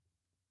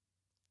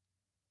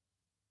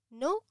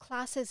No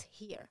classes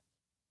here.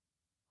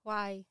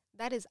 Why,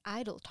 that is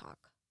idle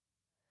talk.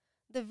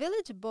 The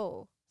village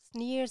beau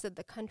sneers at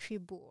the country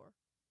boor.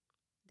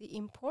 The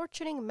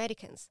importuning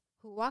mendicants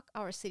who walk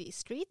our city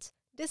streets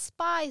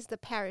despise the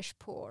parish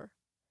poor.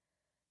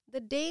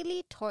 The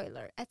daily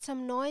toiler at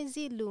some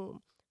noisy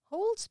loom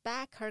holds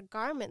back her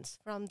garments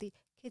from the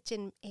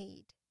kitchen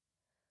maid.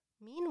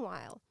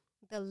 Meanwhile,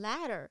 the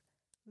latter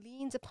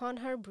leans upon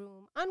her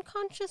broom,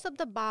 unconscious of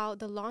the bow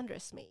the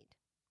laundress made.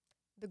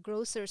 The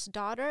grocer's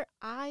daughter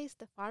eyes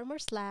the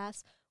farmer's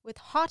lass with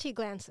haughty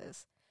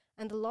glances,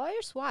 and the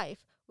lawyer's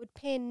wife would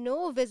pay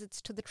no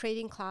visits to the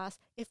trading class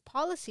if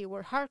policy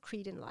were her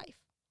creed in life.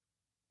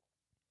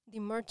 The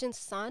merchant's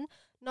son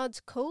nods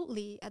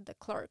coldly at the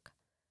clerk.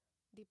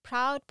 The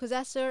proud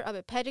possessor of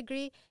a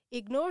pedigree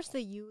ignores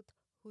the youth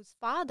whose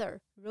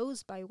father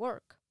rose by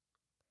work.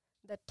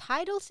 The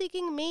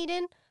title-seeking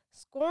maiden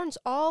scorns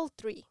all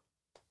three.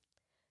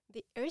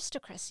 The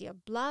aristocracy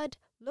of blood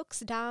looks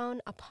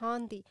down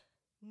upon the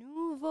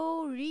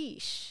nouveau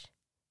riche,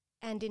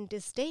 and in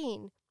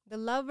disdain the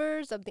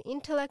lovers of the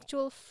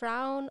intellectual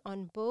frown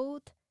on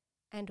both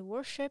and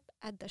worship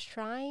at the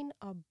shrine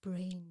of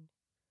brain.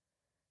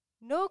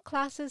 No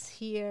classes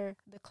here,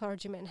 the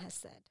clergyman has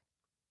said.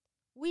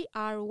 We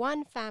are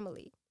one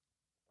family.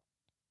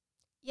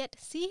 Yet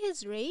see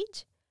his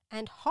rage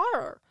and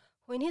horror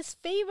when his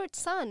favorite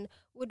son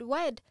would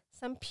wed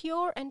some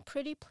pure and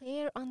pretty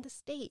player on the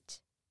stage.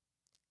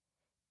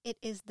 It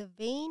is the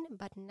vain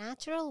but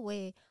natural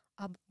way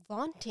of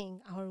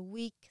vaunting our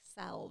weak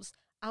selves,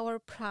 our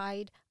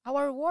pride,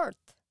 our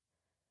worth.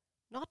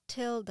 Not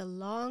till the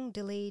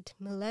long-delayed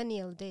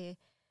millennial day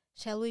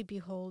shall we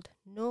behold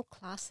no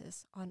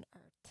classes on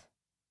earth.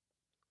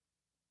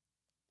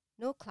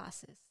 No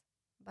Classes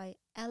by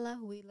Ella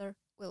Wheeler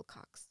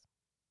Wilcox.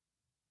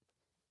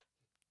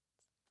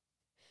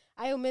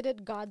 I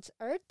omitted God's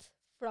earth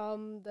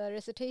from the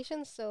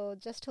recitation, so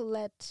just to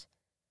let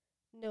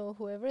know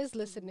whoever is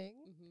listening.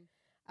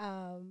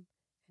 And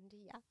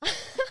yeah.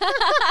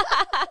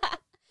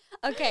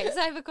 Okay,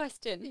 so I have a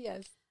question.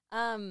 Yes.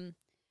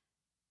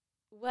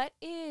 What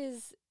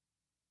is,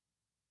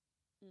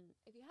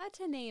 if you had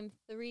to name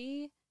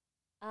 3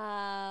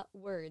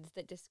 words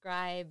that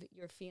describe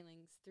your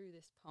feelings through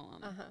this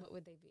poem, what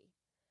would they be?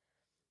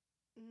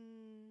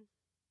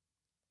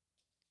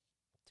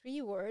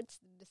 3 words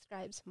that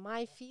describes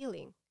my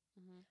feeling.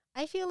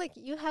 I feel like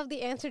you have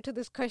the answer to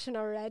this question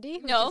already.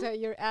 No. Which is why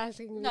you're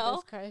asking me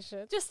this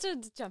question. Just a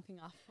jumping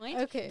off point.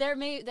 Okay.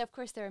 Of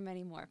course, there are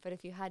many more, but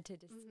if you had to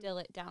distill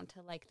it down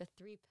to like the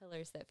 3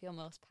 pillars that feel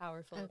most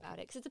powerful about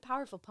it, because it's a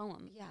powerful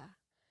poem. Yeah.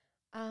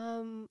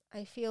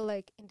 I feel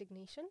like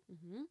indignation,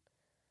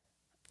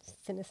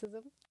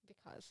 cynicism,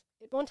 because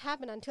it won't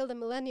happen until the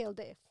millennial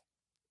day,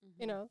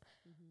 you know,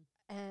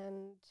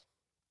 and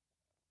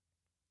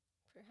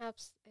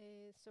perhaps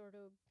a sort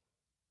of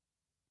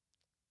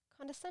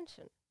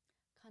condescension.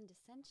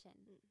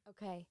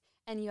 Okay.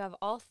 And you have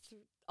all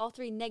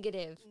 3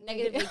 negatively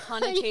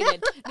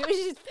connotated. Which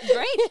is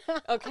great.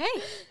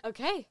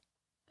 Okay.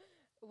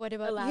 What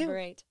about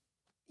elaborate?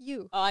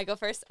 You. Oh, I go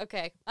first?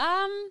 Okay.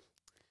 I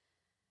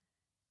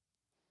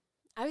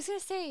was going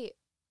to say,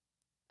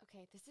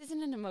 okay, this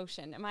isn't an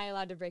emotion. Am I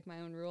allowed to break my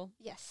own rule?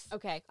 Yes.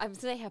 Okay. I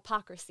would say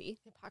hypocrisy.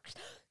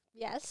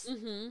 Yes.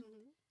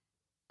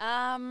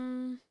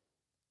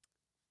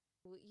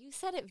 You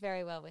said it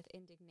very well with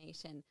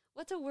indignation.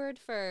 What's a word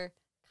for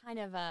kind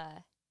of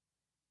a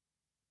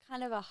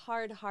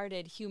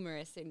hard-hearted,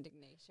 humorous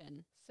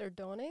indignation?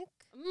 Sardonic?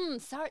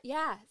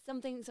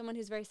 Someone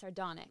who's very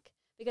sardonic,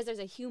 because there's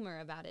a humor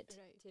about it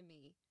to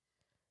me.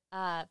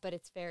 But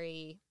it's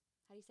very,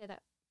 how do you say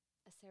that?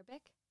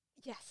 Acerbic?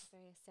 Yes.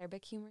 Very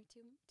acerbic humor to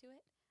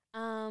it.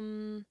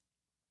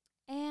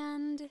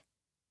 And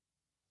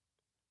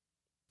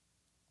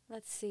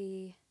let's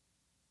see.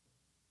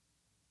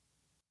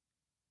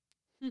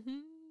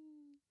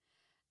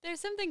 There's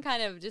something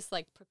kind of just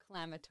like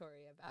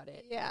proclamatory about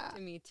it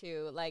to me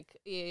too. Like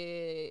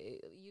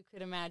you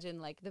could imagine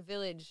like the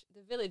village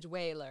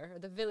wailer or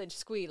the village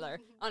squealer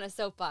on a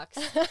soapbox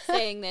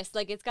saying this.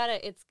 Like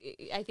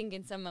I think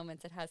in some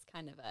moments it has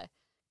kind of a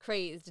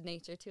crazed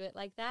nature to it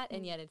like that,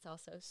 and yet it's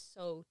also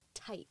so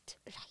tight.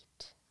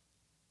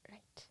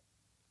 Right.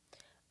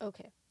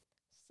 Okay.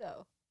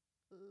 So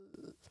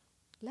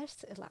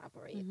let's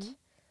elaborate.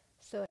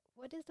 So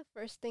what is the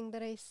first thing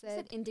that I said? You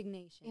said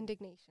indignation.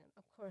 Indignation,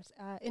 of course.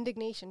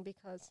 Indignation,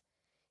 because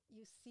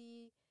you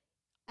see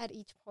at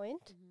each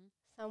point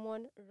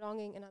someone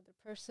wronging another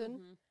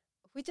person,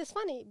 which is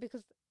funny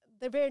because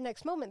the very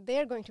next moment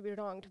they're going to be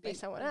wronged by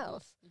someone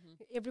else.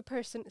 Every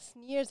person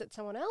sneers at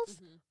someone else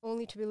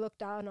only to be looked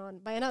down on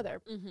by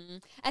another.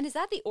 And is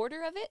that the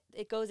order of it?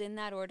 It goes in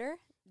that order?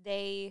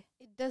 It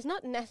does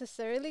not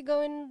necessarily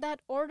go in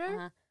that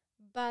order,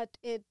 but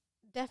it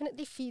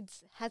definitely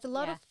has a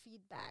lot of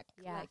feedback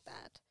like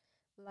that.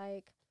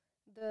 Like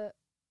the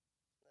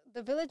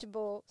village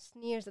beau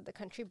sneers at the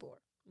country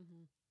boor,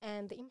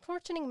 and the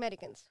importuning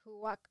mendicants who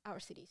walk our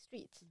city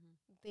streets,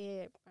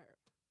 they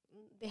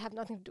have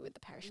nothing to do with the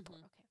parish poor.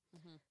 Okay,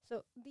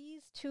 So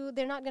these two,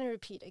 they're not going to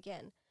repeat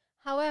again.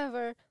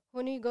 However,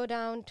 when you go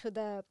down to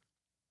the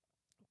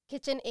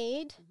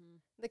KitchenAid,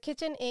 the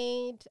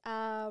KitchenAid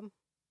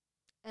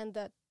and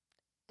the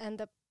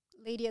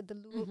lady at the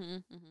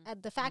loom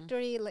at the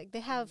factory, like they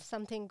have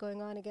something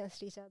going on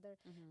against each other.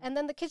 And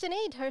then the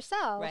KitchenAid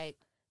herself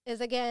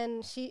is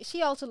again,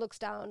 she also looks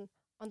down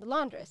on the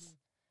laundress.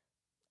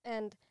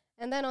 And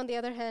then on the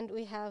other hand,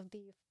 we have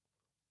the,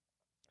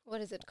 what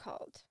is it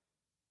called?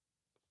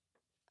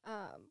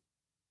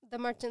 The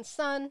merchant's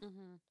son,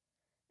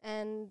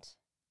 and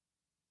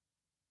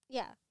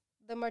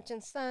the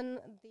merchant's son,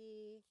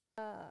 the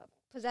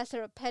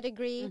possessor of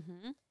pedigree,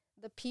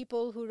 the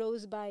people who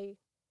rose by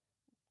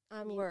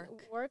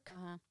work.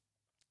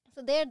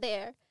 So they're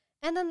there,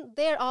 and then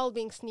they're all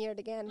being sneered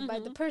again by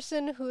the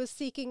person who is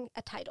seeking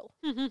a title,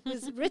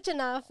 who's rich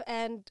enough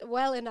and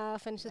well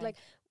enough, and she's like,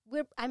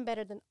 I'm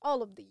better than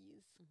all of these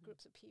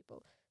groups of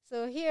people.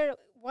 So here,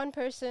 one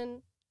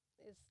person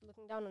is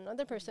looking down on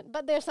another person,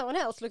 but there's someone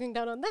else looking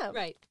down on them.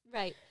 Right.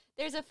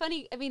 There's a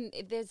funny,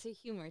 there's a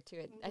humor to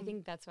it. I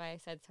think that's why I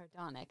said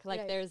sardonic.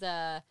 Like there's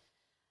a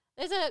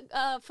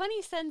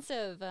funny sense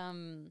of,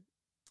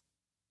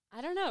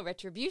 I don't know,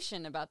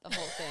 retribution about the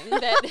whole thing.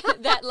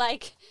 that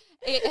like,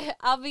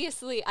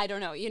 obviously, I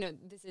don't know,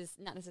 this is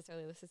not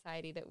necessarily the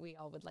society that we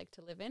all would like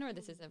to live in, or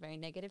this is a very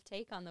negative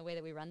take on the way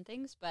that we run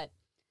things, but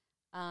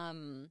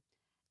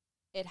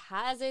it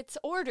has its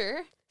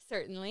order,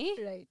 certainly.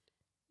 Right.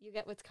 You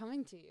get what's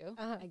coming to you,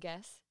 I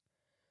guess.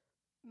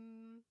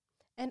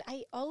 And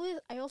I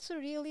also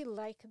really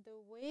like the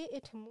way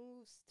it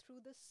moves through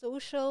the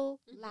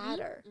social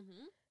ladder.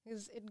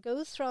 Because it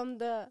goes from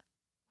the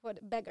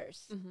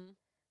beggars,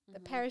 the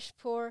parish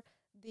poor,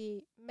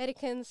 the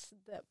Americans,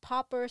 the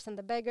paupers, and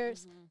the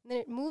beggars. And then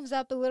it moves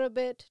up a little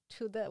bit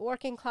to the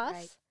working class.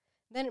 Right.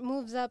 Then it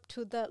moves up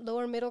to the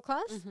lower middle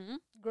class,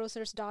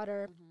 grocer's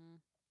daughter,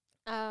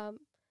 the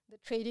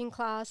trading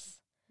class,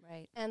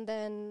 right, and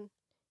then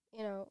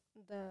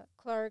the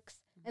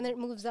clerks, and then it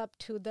moves up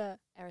to the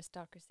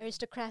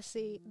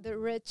aristocracy, the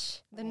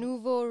rich, the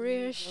nouveau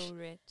riche,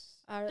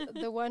 are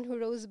the one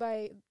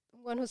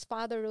whose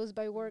father rose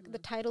by work, the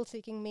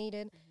title-seeking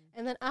maiden.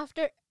 And then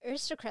after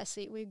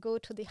aristocracy, we go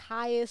to the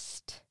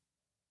highest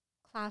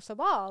class of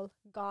all,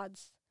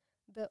 gods,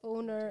 the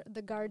owner,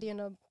 the guardian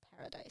of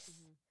paradise,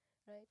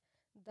 right?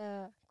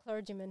 The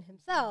clergyman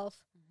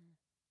himself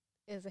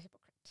is a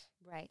hypocrite.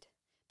 Right.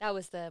 That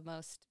was the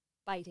most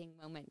biting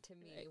moment to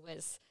me,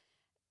 was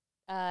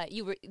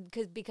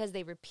because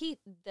they repeat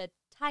the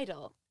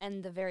title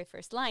and the very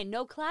first line,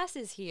 "No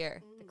classes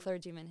here," the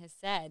clergyman has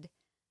said.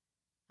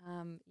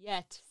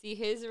 Yet see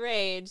his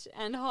rage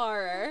and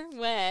horror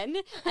when,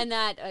 and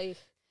that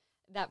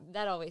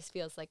always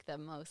feels like the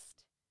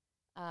most,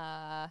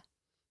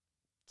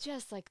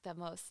 just like the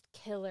most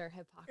killer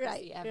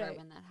hypocrisy ever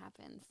when that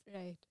happens.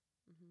 Right.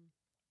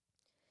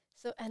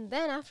 So, and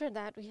then after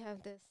that we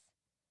have this,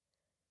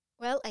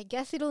 well, I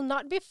guess it'll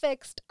not be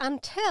fixed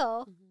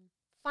until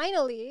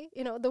finally,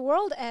 the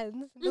world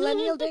ends,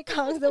 millennial day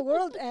comes, the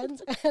world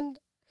ends, and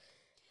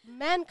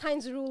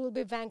mankind's rule will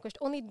be vanquished.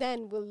 Only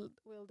then will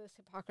this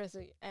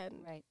hypocrisy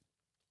end.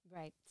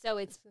 Right. So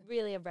it's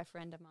really a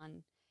referendum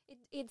on,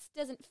 it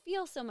doesn't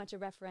feel so much a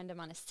referendum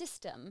on a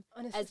system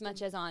as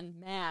much as on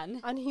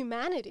man. On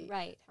humanity.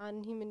 Right.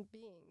 On human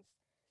beings.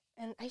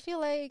 And I feel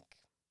like,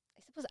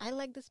 I suppose I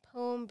like this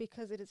poem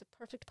because it is a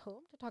perfect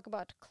poem to talk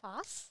about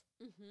class.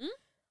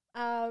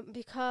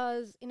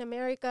 Because in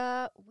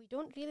America, we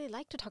don't really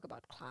like to talk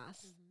about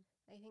class.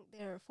 I think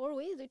there are 4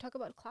 ways we talk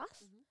about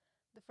class.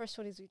 The first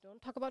one is we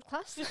don't talk about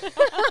class.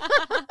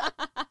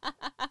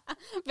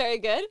 Very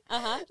good.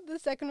 The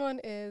second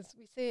one is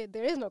we say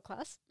there is no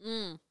class.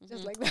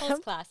 Just like that.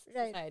 Post-class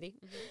society.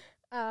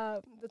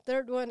 The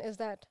third one is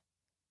that,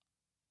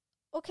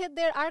 okay,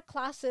 there are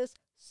classes,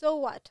 so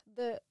what?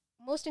 The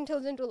most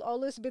intelligent will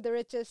always be the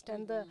richest,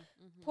 and the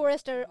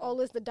poorest are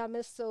always the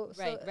dumbest. So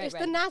it's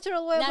the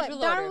natural way of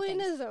life.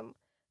 Darwinism,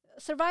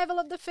 survival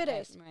of the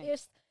fittest.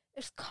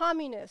 It's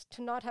communist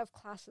to not have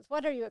classes.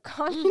 What are you, a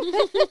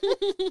communist?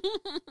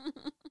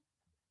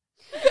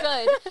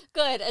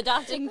 Good.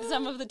 Adopting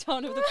some of the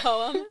tone of the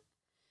poem.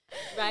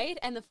 Right?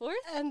 And the fourth?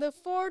 And the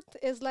fourth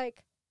is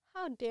like,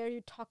 how dare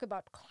you talk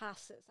about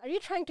classes? Are you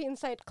trying to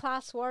incite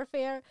class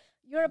warfare?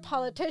 You're a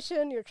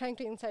politician. You're trying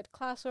to incite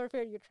class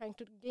warfare. You're trying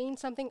to gain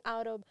something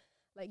out of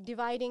like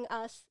dividing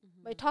us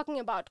by talking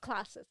about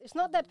classes. It's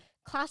not that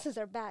classes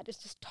are bad.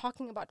 It's just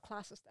talking about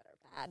classes that are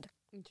bad.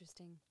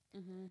 Interesting.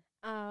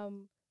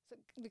 So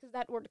because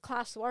that word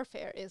class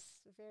warfare is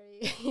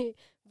very,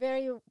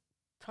 very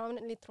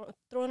prominently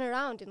thrown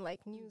around in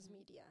like news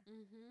media.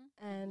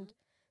 And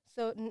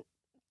so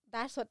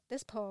that's what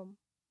this poem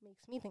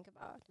makes me think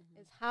about,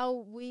 is how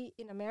we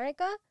in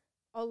America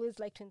always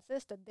like to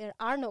insist that there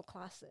are no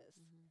classes.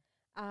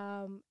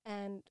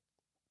 And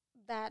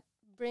that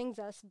brings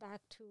us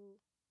back to,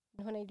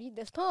 when I read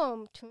this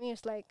poem, to me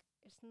it's like,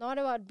 it's not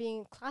about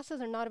being,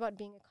 classes are not about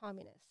being a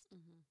communist.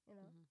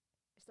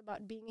 It's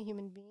about being a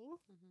human being.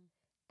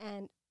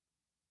 And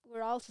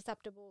we're all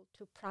susceptible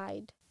to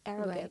pride,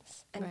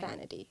 arrogance, and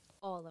vanity.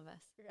 All of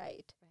us.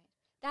 Right.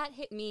 That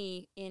hit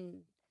me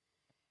in,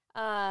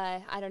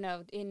 I don't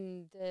know,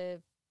 in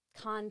the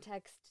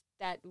context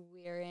that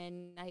we're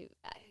in.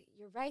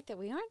 You're right that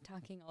we aren't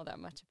talking all that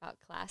much about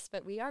class,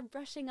 but we are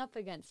brushing up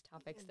against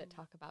topics that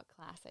talk about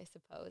class, I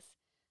suppose.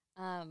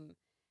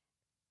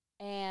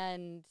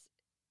 And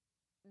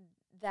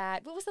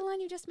that, what was the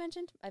line you just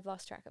mentioned? I've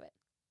lost track of it.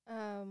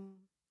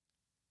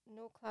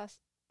 No class,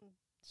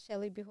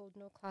 Shelley, behold,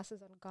 no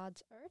classes on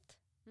God's earth,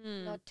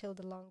 not till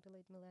the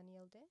long-delayed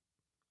millennial day.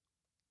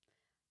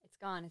 It's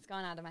gone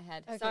out of my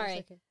head. Okay, Sorry.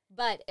 okay.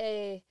 But,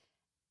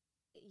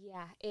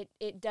 yeah,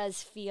 it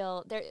does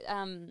feel, there.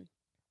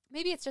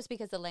 Maybe it's just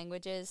because the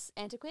language is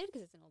antiquated,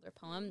 because it's an older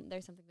poem.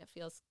 There's something that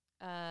feels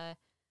a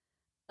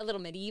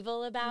little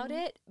medieval about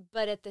it,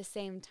 but at the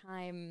same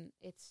time,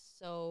 it's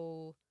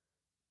so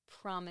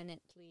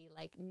prominently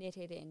like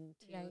knitted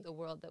into the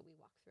world that we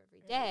walk through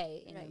every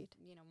day in a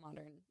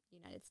modern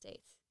United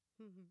States.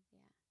 Yeah.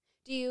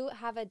 Do you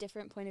have a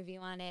different point of view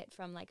on it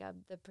from like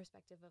the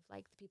perspective of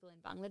like the people in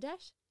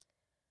Bangladesh?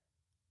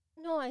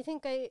 No, I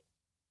think I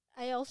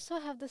also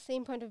have the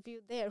same point of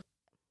view there.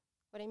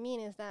 What I mean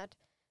is that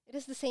it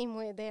is the same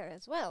way there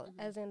as well,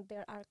 as in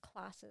there are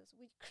classes.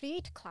 We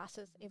create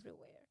classes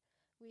everywhere.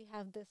 We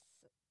have this,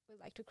 we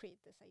like to create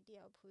this idea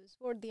of who is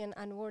worthy and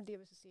unworthy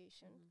of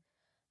association.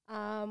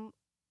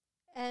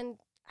 And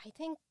I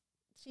think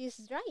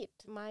she's right.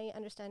 My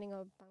understanding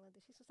of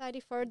Bangladeshi society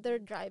further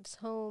drives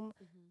home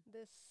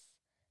this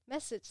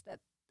message that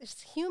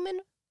there's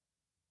human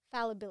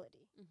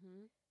fallibility.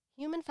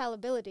 Human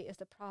fallibility is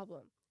the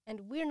problem,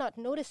 and we're not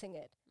noticing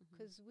it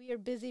because we are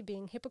busy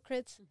being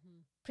hypocrites,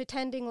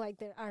 pretending like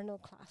there are no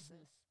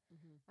classes.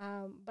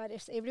 But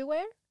it's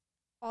everywhere.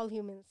 All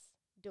humans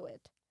do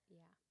it.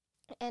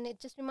 Yeah. And it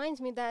just reminds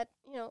me that,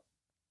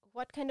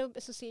 what kind of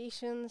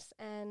associations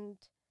and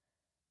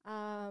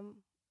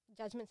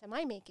judgments am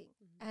I making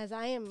as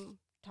I am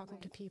talking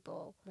to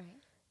people?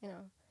 Right.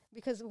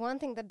 Because one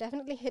thing that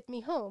definitely hit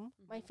me home,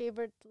 my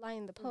favorite line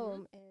in the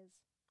poem is,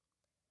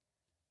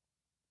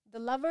 the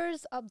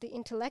lovers of the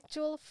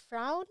intellectual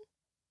frown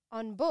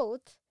on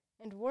both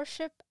and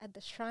worship at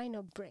the shrine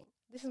of brain.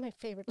 This is my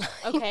favorite line.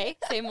 Okay,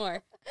 say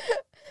more.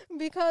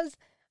 because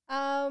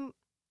I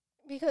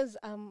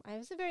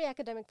was a very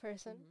academic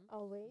person,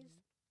 always.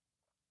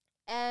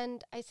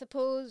 And I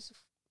suppose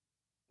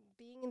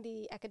being in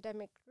the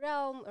academic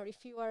realm, or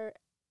if you are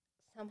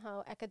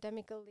somehow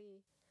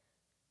academically,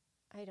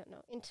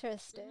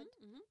 interested,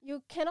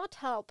 you cannot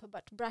help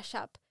but brush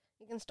up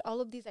against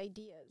all of these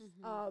ideas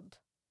of,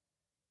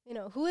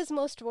 who is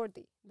most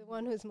worthy? The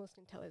one who is most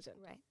intelligent.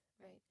 Right.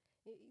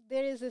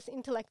 There is this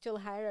intellectual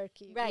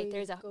hierarchy. Right,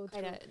 there's the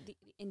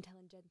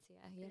intelligentsia,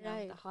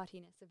 the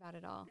haughtiness about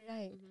it all.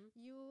 Right.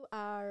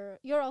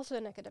 You're also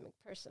an academic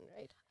person,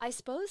 right? I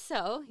suppose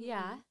so,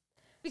 yeah.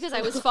 Because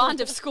I was fond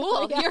of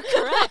school. You're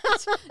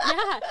correct.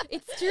 Yeah,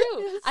 it's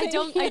true.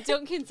 I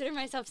don't consider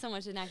myself so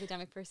much an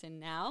academic person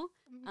now.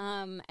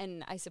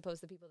 And I suppose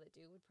the people that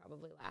do would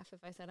probably laugh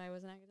if I said I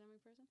was an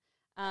academic person.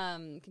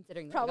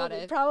 Considering that I got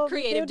a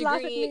creative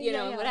degree,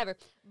 whatever.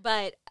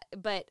 But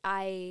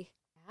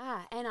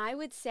and I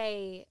would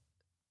say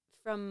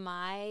from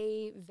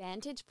my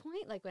vantage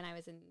point, like when I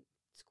was in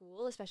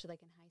school, especially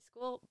like in high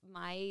school,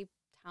 my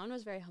town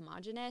was very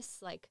homogenous.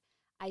 Like,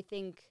 I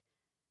think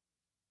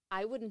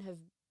I wouldn't have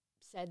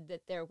said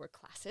that there were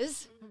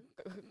classes.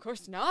 Of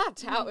course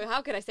not.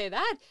 How could I say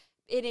that?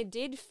 And it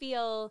did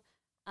feel,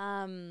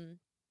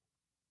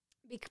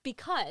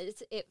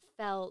 because it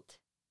felt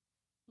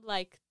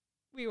like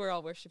we were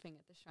all worshiping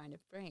at the shrine of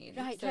brain,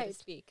 so to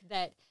speak,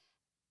 that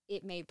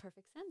it made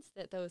perfect sense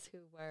that those who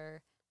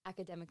were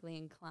academically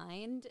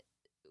inclined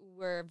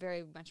were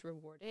very much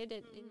rewarded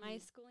in my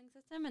schooling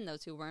system, and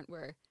those who weren't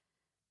were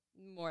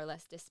more or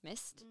less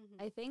dismissed,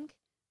 I think.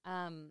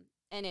 And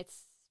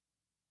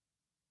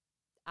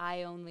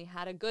I only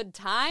had a good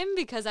time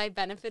because I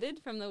benefited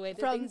from the way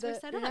that things were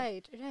set up.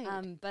 Right.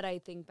 But I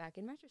think back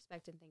in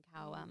retrospect and think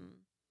how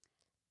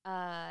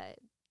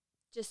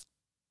just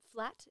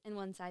flat and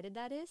one-sided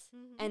that is.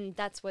 And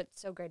that's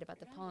what's so great about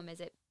the poem is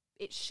it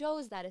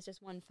shows that as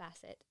just one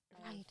facet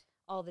of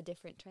all the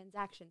different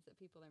transactions that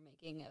people are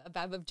making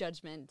of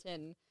judgment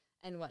and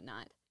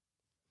whatnot.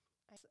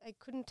 I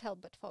couldn't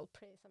help but fall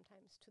prey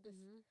sometimes to this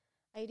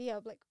idea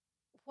of like,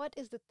 what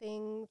is the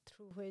thing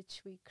through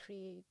which we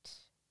create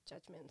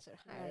judgments or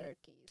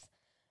hierarchies?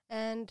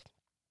 And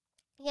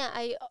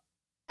I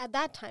at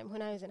that time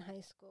when I was in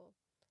high school,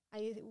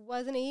 I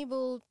wasn't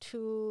able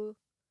to.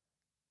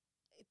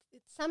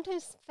 It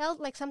sometimes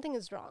felt like something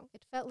is wrong.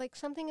 It felt like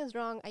something is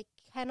wrong. I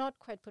cannot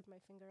quite put my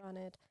finger on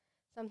it.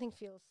 Something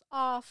feels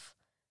off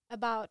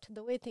about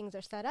the way things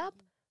are set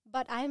up,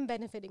 but I'm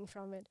benefiting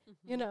from it,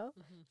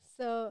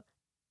 So,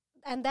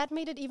 and that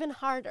made it even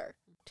harder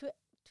to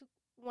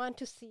want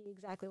to see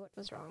exactly what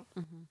was wrong.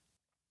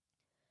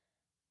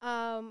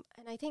 And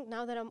I think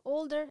now that I'm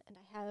older and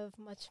I have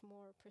much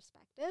more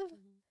perspective,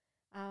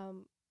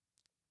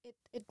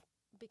 it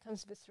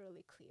becomes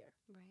viscerally clear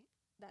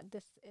that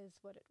this is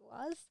what it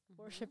was,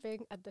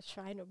 worshipping at the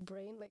shrine of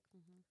brain. Like,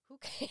 who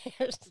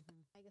cares?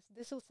 I guess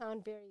this will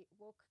sound very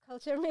woke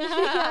culture, maybe.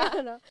 I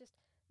don't know. Just,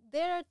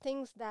 there are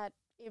things that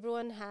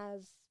everyone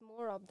has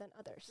more of than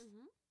others.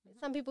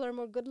 Some people are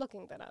more good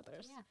looking than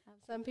others. Yeah,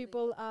 some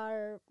people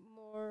are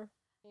more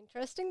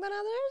interesting than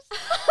others.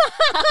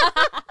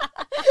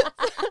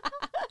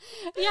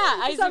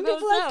 Yeah, some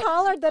people are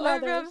taller than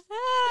others.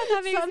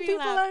 Some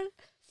people are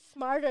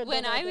smarter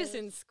when than I others. was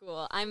in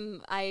school,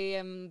 I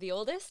am the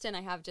oldest, and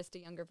I have just a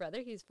younger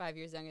brother. He's 5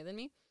 years younger than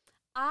me.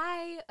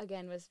 I,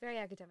 again, was very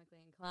academically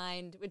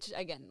inclined, which,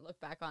 again, look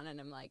back on and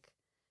I'm like,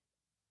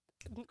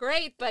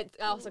 great, but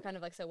also kind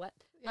of like, so what?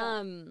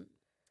 Yeah.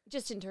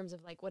 Just in terms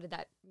of, like, what did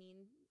that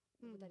mean?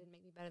 That didn't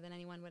make me better than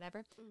anyone,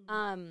 whatever.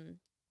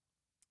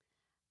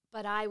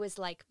 But I was,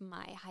 like,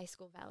 my high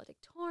school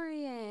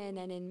valedictorian,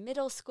 and in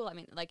middle school, I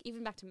mean, like,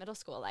 even back to middle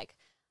school, like,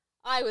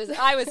 I was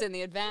in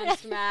the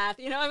advanced math,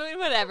 you know, I mean,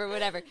 whatever.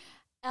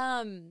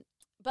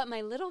 But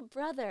my little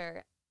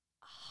brother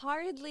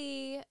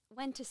hardly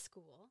went to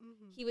school.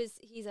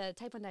 He's a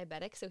type 1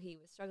 diabetic, so he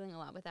was struggling a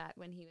lot with that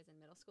when he was in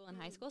middle school and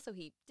high school, so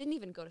he didn't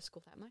even go to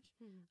school that much.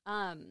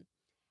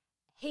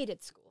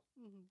 Hated school.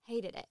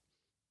 Hated it.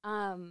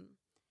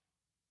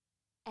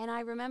 And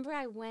I remember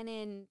I went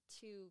in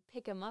to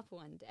pick him up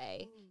one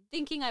day,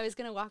 thinking I was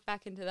going to walk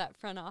back into that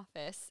front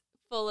office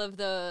full of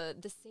the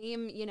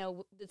same, you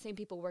know, the same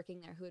people working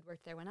there who had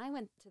worked there when I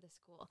went to the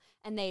school.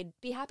 And they'd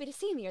be happy to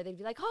see me, or they'd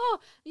be like, oh,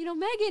 you know,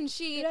 Megan,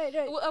 she,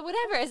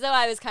 whatever, as though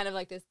I was kind of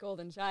like this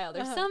golden child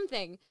or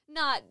something.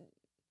 Not,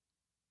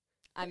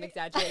 I'm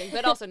exaggerating,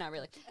 but also not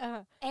really.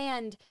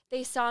 And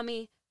they saw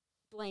me,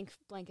 blank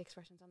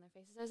expressions on their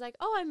faces. I was like,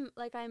 oh,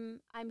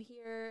 I'm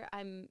here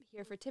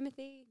for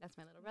Timothy. That's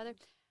my little brother.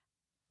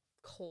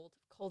 Cold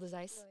as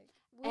ice.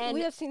 And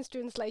we have seen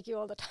students like you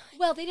all the time.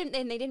 Well, they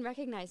didn't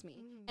recognize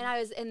me,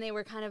 and they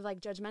were kind of like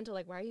judgmental,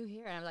 like, why are you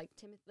here? And I'm like,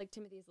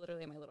 Timothy is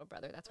literally my little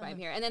brother. That's why I'm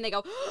here. And then they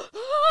go,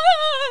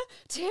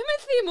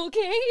 Timothy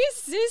Mulcahy's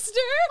sister.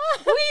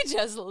 We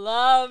just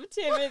love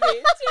Timothy.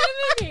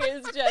 Timothy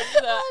is just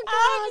the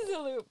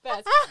absolute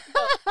best.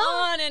 Go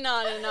on and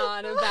on and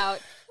on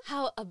about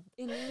how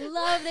in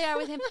love they are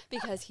with him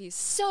because he's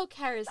so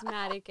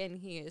charismatic and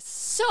he is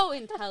so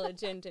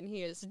intelligent and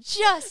he is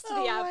just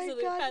the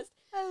absolute best.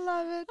 I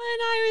love it. And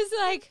I was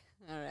like,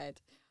 all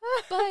right.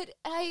 But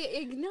I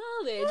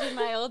acknowledge in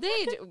my old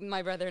age,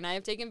 my brother and I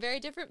have taken very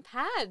different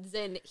paths,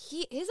 and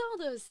he is all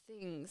those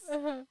things.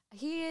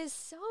 He is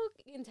so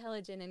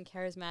intelligent and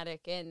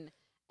charismatic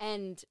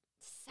and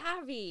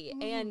savvy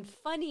and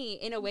funny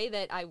in a way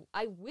that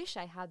I wish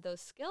I had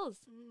those skills.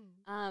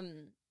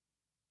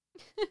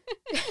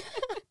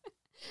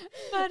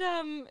 But,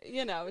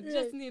 you know,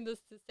 just needless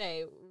to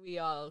say, we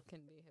all can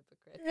be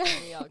hypocrites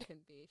and we all can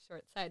be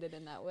short-sighted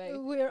in that way.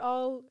 We're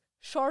all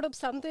short of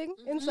something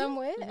in some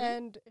way,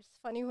 and it's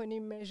funny when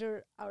you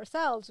measure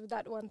ourselves with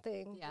that one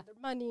thing, either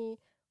money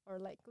or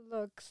like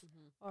looks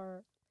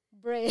or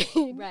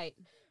brain. Right.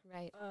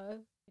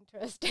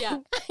 Interesting. Yeah.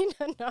 I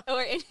don't know.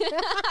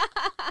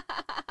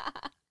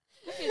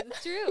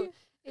 It's true.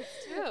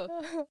 It's true.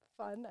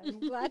 Fun. I'm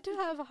glad to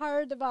have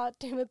heard about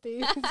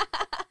Timothy.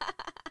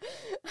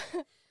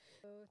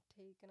 So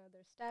take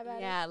another stab at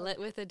it. Yeah,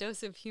 with a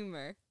dose of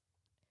humor.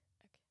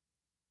 Okay.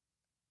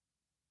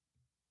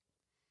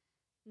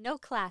 No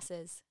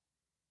classes.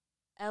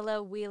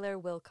 Ella Wheeler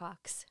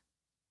Wilcox.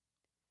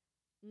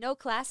 No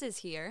classes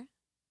here.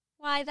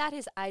 Why, that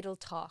is idle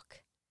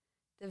talk.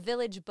 The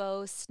village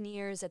beau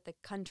sneers at the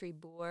country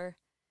boor.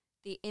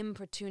 The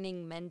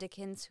importuning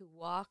mendicants who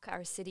walk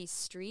our city's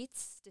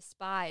streets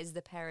despise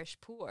the parish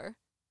poor.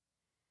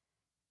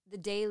 The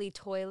daily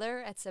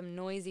toiler at some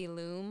noisy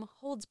loom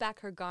holds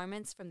back her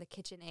garments from the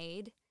kitchen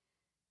aid.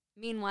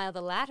 Meanwhile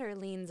the latter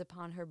leans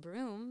upon her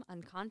broom,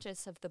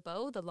 unconscious of the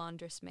beau the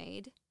laundress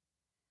made.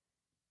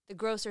 The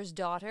grocer's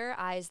daughter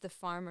eyes the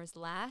farmer's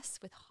lass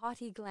with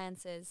haughty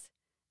glances,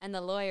 and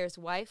the lawyer's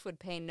wife would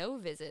pay no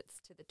visits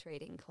to the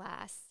trading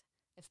class,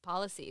 if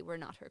policy were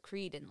not her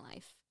creed in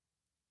life.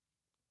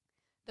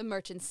 The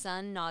merchant's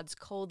son nods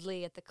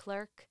coldly at the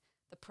clerk.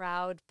 The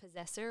proud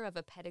possessor of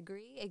a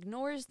pedigree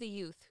ignores the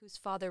youth whose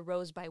father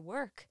rose by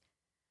work.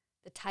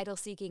 The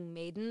title-seeking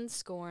maiden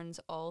scorns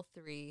all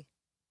three.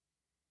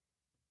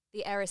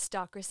 The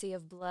aristocracy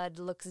of blood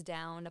looks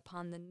down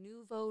upon the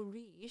nouveau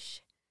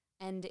riche,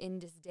 and in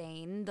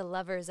disdain the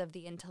lovers of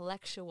the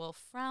intellectual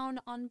frown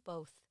on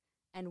both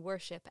and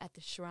worship at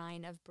the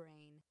shrine of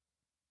brain.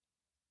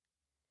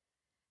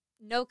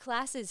 No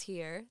classes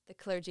here, the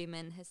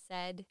clergyman has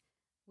said.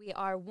 We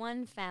are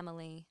one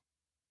family.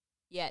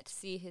 Yet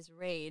see his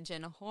rage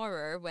and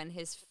horror when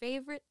his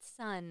favorite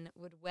son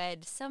would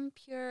wed some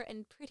pure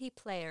and pretty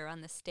player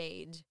on the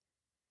stage.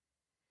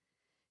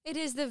 It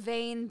is the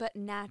vain but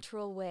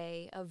natural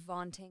way of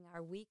vaunting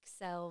our weak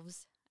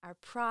selves, our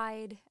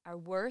pride, our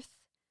worth.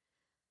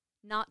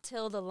 Not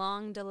till the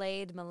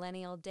long-delayed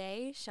millennial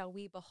day shall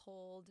we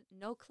behold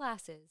no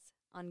classes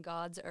on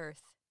God's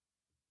earth.